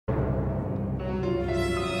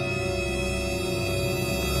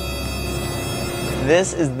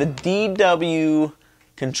This is the DW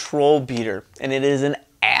control beater, and it is an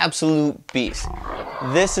absolute beast.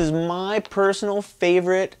 This is my personal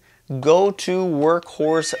favorite go-to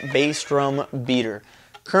workhorse bass drum beater.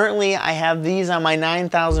 Currently, I have these on my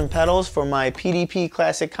 9,000 pedals for my PDP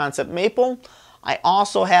Classic Concept Maple. I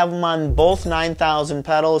also have them on both 9,000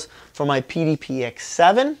 pedals for my PDP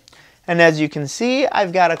X7. And as you can see,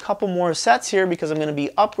 I've got a couple more sets here because I'm going to be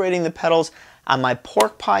upgrading the pedals on my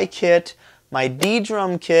Pork Pie kit, my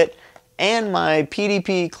D-Drum kit, and my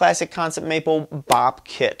PDP Classic Concept Maple Bop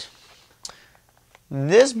kit.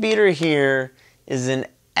 This beater here is an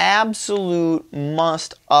absolute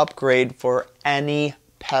must upgrade for any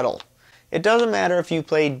pedal. It doesn't matter if you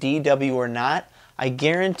play DW or not, I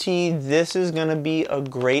guarantee this is going to be a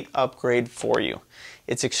great upgrade for you.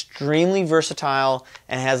 It's extremely versatile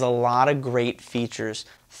and has a lot of great features.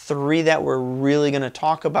 3 that we're really going to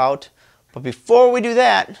talk about. But before we do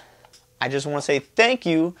that, I just want to say thank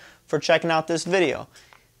you for checking out this video.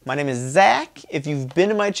 My name is Zach. If you've been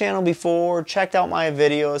to my channel before, checked out my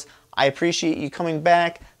videos, I appreciate you coming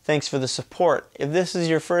back. Thanks for the support. If this is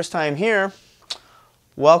your first time here,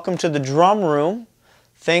 welcome to the drum room.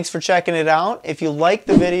 Thanks for checking it out. If you like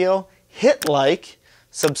the video, hit like,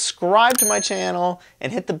 subscribe to my channel,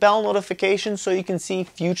 and hit the bell notification so you can see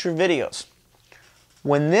future videos.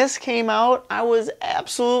 When this came out, I was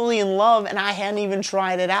absolutely in love and I hadn't even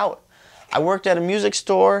tried it out. I worked at a music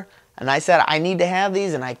store and I said I need to have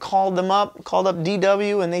these, and I called up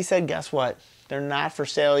DW, and they said, guess what? They're not for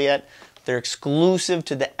sale yet. They're exclusive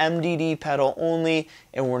to the MDD pedal only,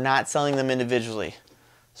 and we're not selling them individually.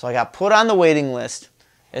 So I got put on the waiting list.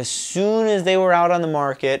 As soon as they were out on the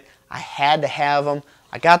market, I had to have them.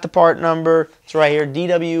 I got the part number. It's right here,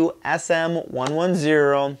 DW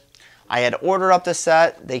SM110. I had ordered up the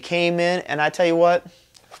set. They came in, and I tell you what,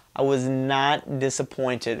 I was not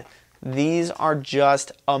disappointed. These are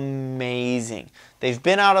just amazing. They've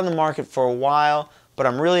been out on the market for a while, but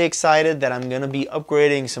I'm really excited that I'm going to be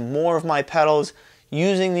upgrading some more of my pedals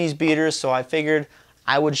using these beaters, so I figured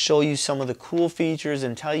I would show you some of the cool features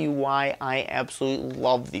and tell you why I absolutely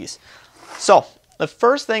love these. So, the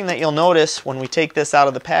first thing that you'll notice when we take this out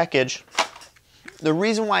of the package, the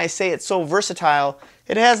reason why I say it's so versatile,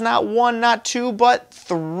 it has not 1, not 2, but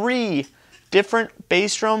 3 different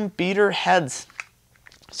bass drum beater heads.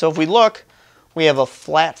 So if we look, we have a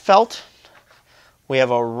flat felt, we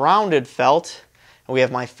have a rounded felt, and we have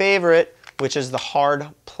my favorite, which is the hard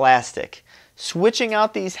plastic. Switching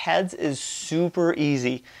out these heads is super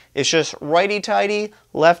easy. It's just righty-tighty,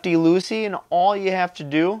 lefty-loosey, and all you have to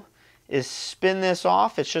do is spin this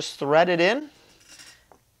off. It's just threaded in. And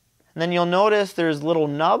then you'll notice there's little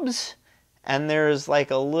nubs, and there's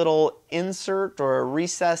like a little insert or a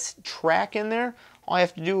recessed track in there. All you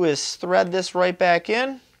have to do is thread this right back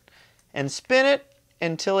in and spin it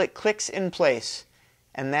until it clicks in place.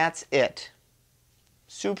 And that's it.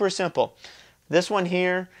 Super simple. This one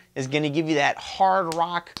here is going to give you that hard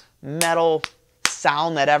rock metal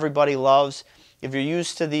sound that everybody loves. If you're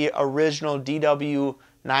used to the original DW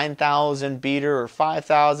 9000 beater or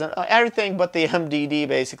 5000, everything but the MDD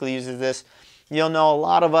basically uses this, you'll know a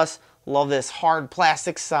lot of us love this hard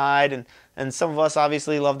plastic side, and some of us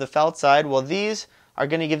obviously love the felt side. Well, these are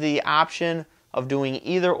going to give you the option of doing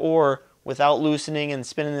either or without loosening and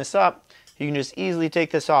spinning this up. You can just easily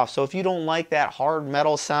take this off. So if you don't like that hard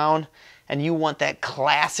metal sound and you want that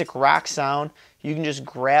classic rock sound, you can just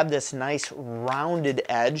grab this nice rounded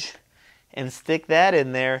edge and stick that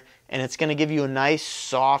in there, and it's going to give you a nice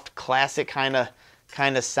soft classic kind of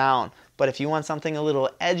sound. But if you want something a little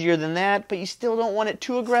edgier than that, but you still don't want it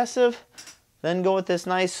too aggressive, then go with this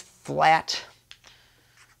nice flat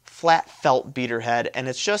felt beater head, and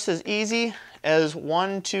it's just as easy as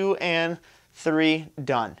 1, 2, and 3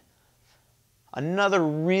 done. Another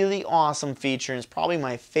really awesome feature, and it's probably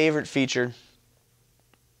my favorite feature,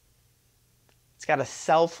 it's got a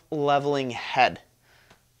self-leveling head.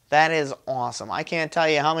 That is awesome. I can't tell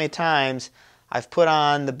you how many times I've put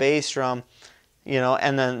on the bass drum,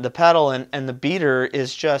 and then the pedal and the beater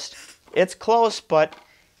is just, it's close, but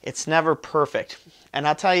it's never perfect. And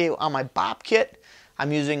I'll tell you, on my bop kit,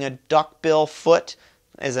 I'm using a duckbill foot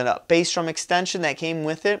as a bass drum extension that came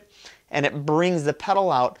with it, and it brings the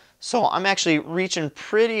pedal out. So I'm actually reaching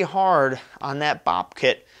pretty hard on that bop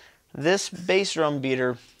kit. This bass drum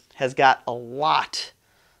beater has got a lot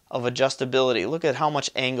of adjustability. Look at how much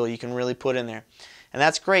angle you can really put in there. And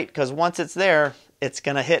that's great because once it's there, it's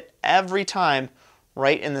going to hit every time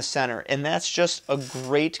right in the center. And that's just a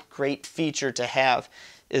great feature to have,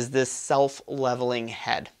 is this self-leveling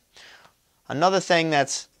head. Another thing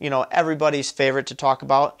that's, everybody's favorite to talk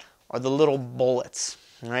about are the little bullets,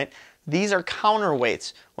 right? These are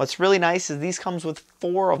counterweights. What's really nice is these comes with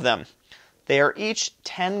 4 of them. They are each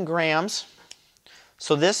 10 grams.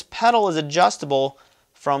 So this pedal is adjustable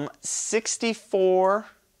from 64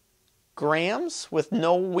 grams with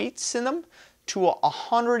no weights in them to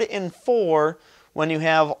 104 when you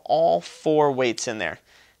have all 4 weights in there.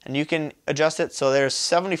 And you can adjust it so there's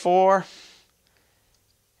 74,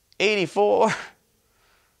 84,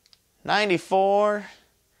 94,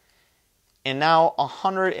 and now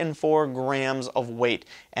 104 grams of weight.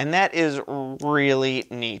 And that is really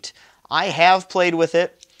neat. I have played with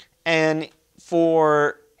it, and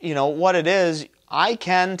for what it is, I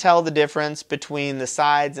can tell the difference between the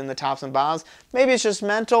sides and the tops and bottoms. Maybe it's just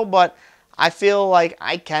mental, but I feel like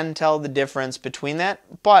I can tell the difference between that.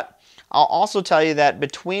 But I'll also tell you that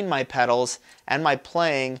between my pedals and my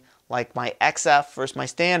playing, like my XF versus my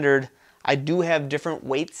standard, I do have different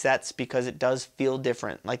weight sets because it does feel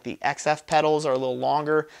different. Like the XF pedals are a little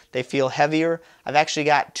longer, they feel heavier. I've actually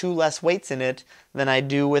got 2 less weights in it than I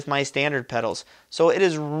do with my standard pedals. So it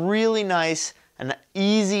is really nice and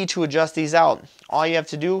easy to adjust these out. All you have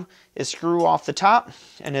to do is screw off the top,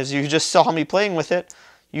 and as you just saw me playing with it,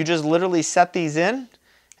 you just literally set these in,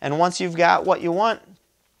 and once you've got what you want,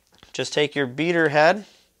 just take your beater head,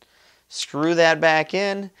 screw that back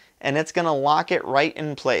in, and it's going to lock it right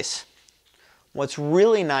in place. What's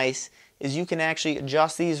really nice is you can actually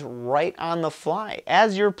adjust these right on the fly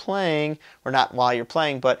as you're playing, or not while you're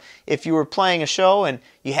playing, but if you were playing a show and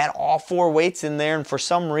you had all 4 weights in there and for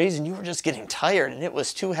some reason you were just getting tired and it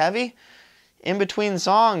was too heavy, in between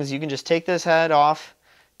songs you can just take this head off,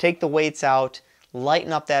 take the weights out,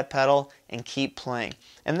 lighten up that pedal, and keep playing.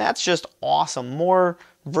 And that's just awesome. More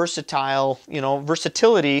versatile,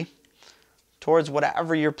 versatility towards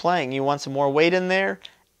whatever you're playing. You want some more weight in there,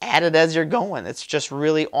 add it as you're going. It's just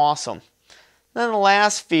really awesome. Then the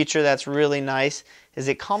last feature that's really nice is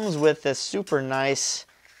it comes with this super nice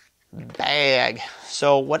bag.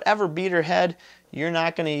 So whatever beater head you're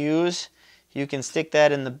not going to use, you can stick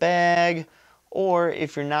that in the bag, or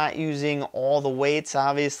if you're not using all the weights,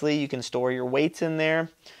 obviously you can store your weights in there.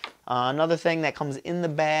 Another thing that comes in the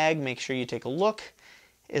bag, make sure you take a look,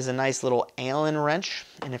 is a nice little Allen wrench.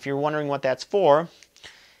 And if you're wondering what that's for,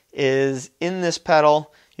 is in this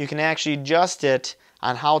pedal you can actually adjust it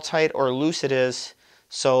on how tight or loose it is.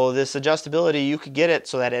 So this adjustability, you could get it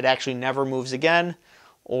so that it actually never moves again,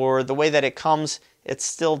 or the way that it comes, it's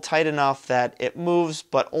still tight enough that it moves,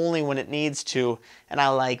 but only when it needs to, and I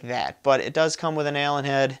like that. But it does come with an Allen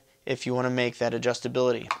head if you want to make that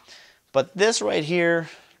adjustability. But this right here,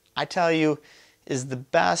 I tell you, is the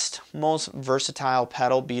best, most versatile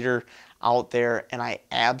pedal beater out there, and I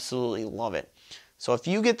absolutely love it. So if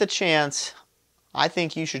you get the chance, I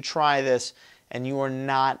think you should try this, and you are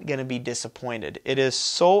not going to be disappointed. It is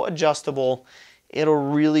so adjustable, it'll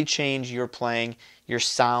really change your playing, your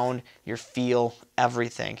sound, your feel,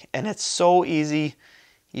 everything. And it's so easy.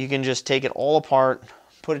 You can just take it all apart,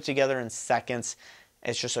 put it together in seconds.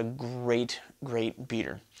 It's just a great, great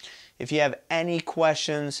beater. If you have any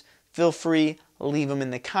questions, feel free, leave them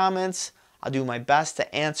in the comments. I'll do my best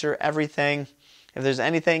to answer everything. If there's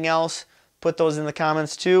anything else, put those in the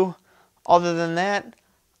comments too. Other than that,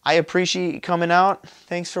 I appreciate you coming out.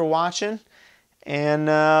 Thanks for watching, and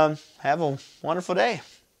have a wonderful day.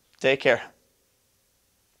 Take care.